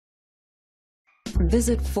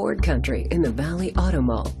Visit Ford Country in the Valley Auto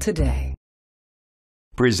Mall today.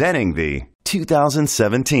 Presenting the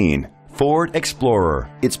 2017 Ford Explorer.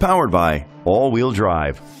 It's powered by all-wheel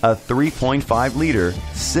drive, a 3.5-liter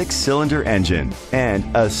 6-cylinder engine, and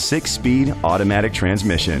a 6-speed automatic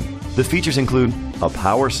transmission. The features include a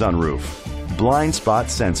power sunroof, blind spot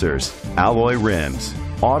sensors, alloy rims,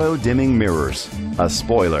 auto-dimming mirrors, a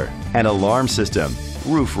spoiler, an alarm system,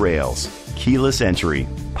 roof rails, keyless entry,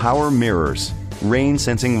 power mirrors,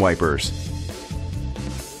 rain-sensing wipers.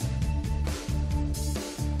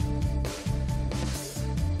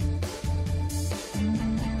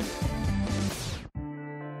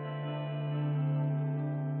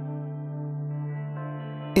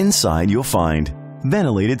 Inside you'll find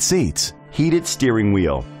ventilated seats, heated steering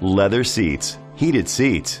wheel, leather seats, heated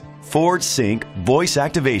seats, Ford Sync voice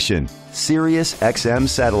activation, Sirius XM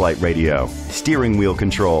satellite radio, steering wheel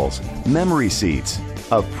controls, memory seats,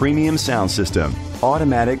 a premium sound system,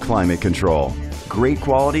 automatic climate control. Great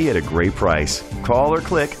quality at a great price. Call or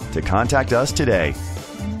click to contact us today.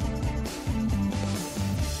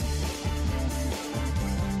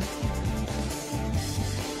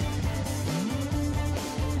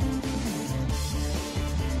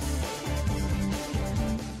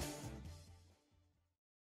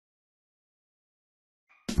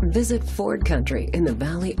 Visit Ford Country in the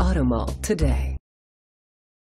Valley Auto Mall today.